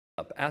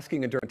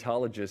Asking a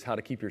dermatologist how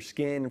to keep your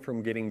skin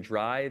from getting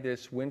dry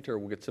this winter.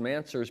 We'll get some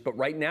answers, but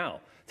right now,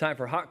 time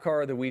for Hot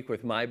Car of the Week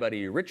with my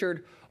buddy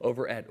Richard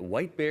over at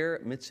White Bear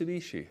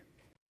Mitsubishi.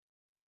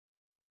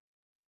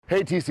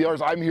 Hey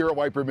TCRs, I'm here at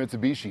White Bear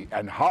Mitsubishi,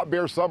 and Hot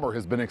Bear Summer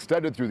has been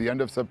extended through the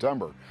end of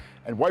September.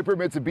 And White Bear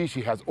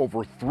Mitsubishi has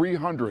over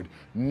 300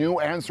 new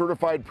and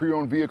certified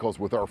pre-owned vehicles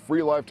with our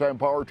free lifetime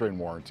powertrain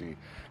warranty.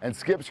 And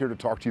Skip's here to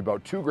talk to you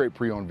about two great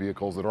pre-owned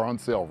vehicles that are on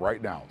sale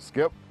right now.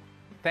 Skip?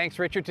 Thanks,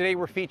 Richard. Today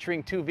we're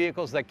featuring two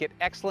vehicles that get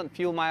excellent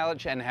fuel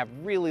mileage and have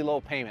really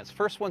low payments.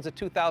 First one's a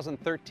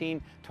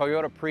 2013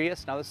 Toyota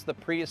Prius. Now this is the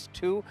Prius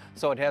 2,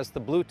 so it has the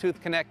Bluetooth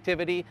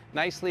connectivity,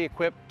 nicely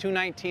equipped,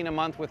 $219 a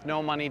month with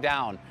no money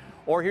down.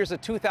 Or here's a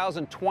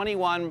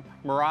 2021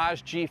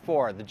 Mirage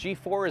G4. The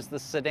G4 is the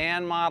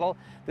sedan model.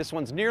 This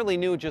one's nearly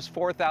new, just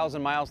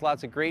 4,000 miles,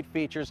 lots of great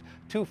features,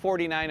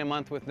 $249 a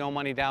month with no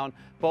money down.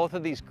 Both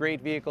of these great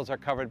vehicles are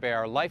covered by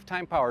our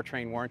lifetime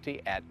powertrain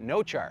warranty at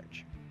no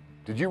charge.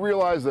 Did you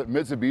realize that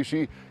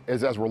Mitsubishi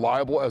is as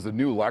reliable as the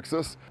new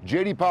Lexus?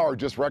 J.D. Power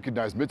just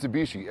recognized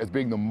Mitsubishi as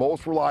being the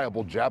most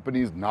reliable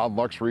Japanese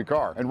non-luxury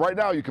car. And right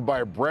now you can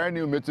buy a brand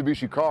new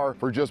Mitsubishi car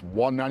for just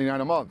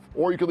 $199 a month.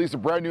 Or you can lease a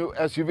brand new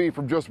SUV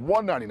from just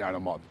 $199 a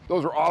month.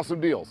 Those are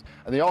awesome deals.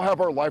 And they all have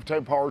our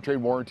lifetime powertrain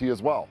warranty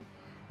as well.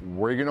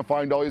 Where are you going to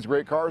find all these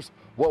great cars?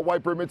 Well,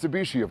 White Bear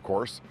Mitsubishi, of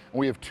course. And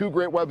we have two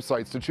great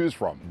websites to choose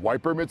from,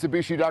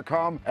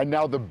 whitebearmitsubishi.com and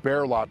now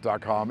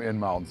thebearlot.com in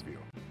Mounds View.